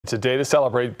It's a day to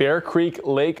celebrate. Bear Creek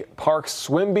Lake Park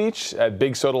Swim Beach at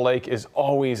Big Soda Lake is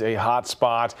always a hot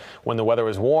spot when the weather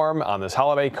is warm. On this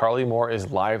holiday, Carly Moore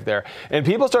is live there. And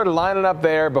people started lining up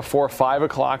there before 5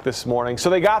 o'clock this morning.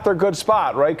 So they got their good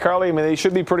spot, right, Carly? I mean, they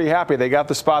should be pretty happy. They got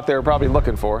the spot they were probably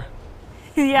looking for.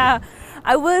 Yeah,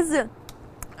 I was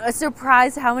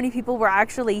surprised how many people were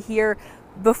actually here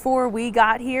before we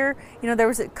got here. You know, there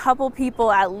was a couple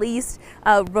people at least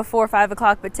before 5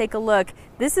 o'clock, but take a look.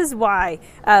 This is why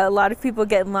a lot of people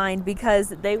get in line, because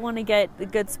they want to get a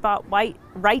good spot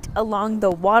right along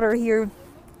the water here,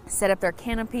 set up their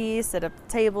canopies, set up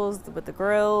tables with the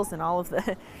grills and all of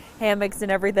the hammocks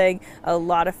and everything. A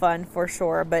lot of fun for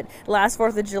sure. But last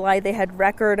 4th of July, they had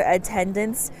record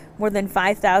attendance. More than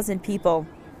 5,000 people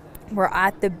were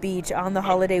at the beach on the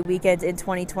holiday weekend in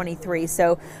 2023.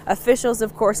 So officials,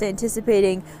 of course,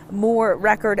 anticipating more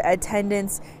record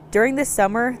attendance. During the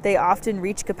summer, they often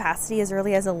reach capacity as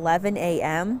early as 11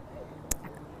 a.m.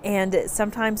 And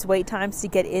sometimes wait times to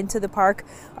get into the park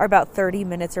are about 30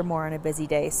 minutes or more on a busy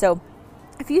day. So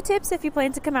a few tips if you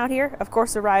plan to come out here. Of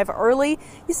course, arrive early.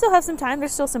 You still have some time.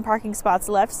 There's still some parking spots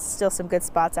left. Still some good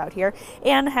spots out here.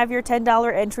 And have your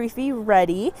 $10 entry fee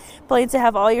ready. Plan to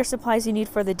have all your supplies you need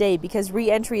for the day, because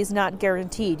re-entry is not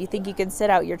guaranteed. You think you can sit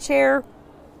out your chair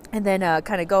and then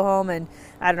kind of go home and,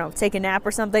 I don't know, take a nap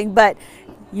or something, but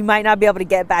you might not be able to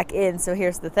get back in. So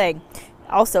here's the thing.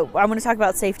 Also, I'm going to talk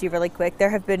about safety really quick.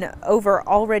 There have been over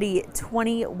already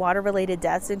 20 water-related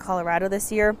deaths in Colorado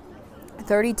this year.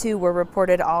 32 were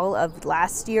reported all of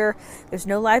last year. There's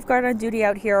no lifeguard on duty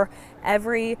out here.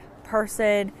 Every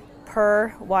person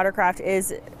per watercraft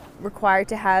is required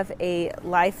to have a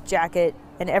life jacket,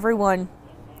 and everyone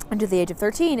under the age of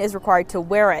 13 is required to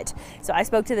wear it. So I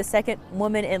spoke to the second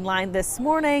woman in line this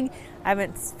morning. I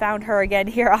haven't found her again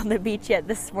here on the beach yet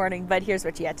this morning, but here's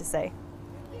what she had to say.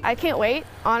 I can't wait,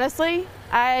 honestly.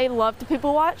 I love to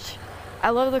people watch. I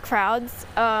love the crowds.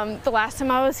 The last time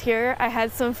I was here, I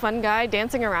had some fun guy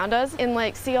dancing around us and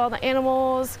like see all the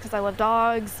animals, because I love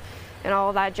dogs and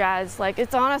all that jazz. Like,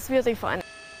 it's honestly really fun.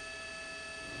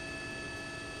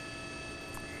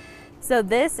 So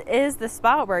this is the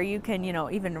spot where you can, you know,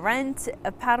 even rent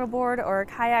a paddleboard or a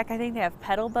kayak. I think they have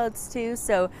pedal boats too.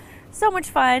 So much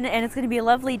fun, and it's going to be a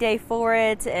lovely day for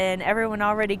it. And everyone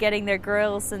already getting their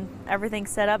grills and everything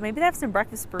set up. Maybe they have some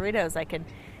breakfast burritos. I can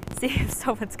see if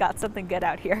someone's got something good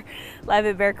out here. Live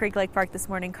at Bear Creek Lake Park this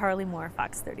morning, Carly Moore,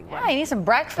 FOX31. Yeah, you need some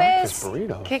breakfast,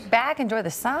 burritos. Kick back, enjoy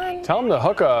the sun. Tell them to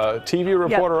hook a TV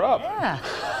reporter up. Yeah.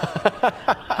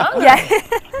 Yeah.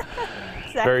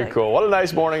 Exactly. Very cool. What a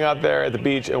nice morning out there at the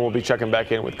beach, and we'll be checking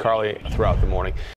back in with Carly throughout the morning.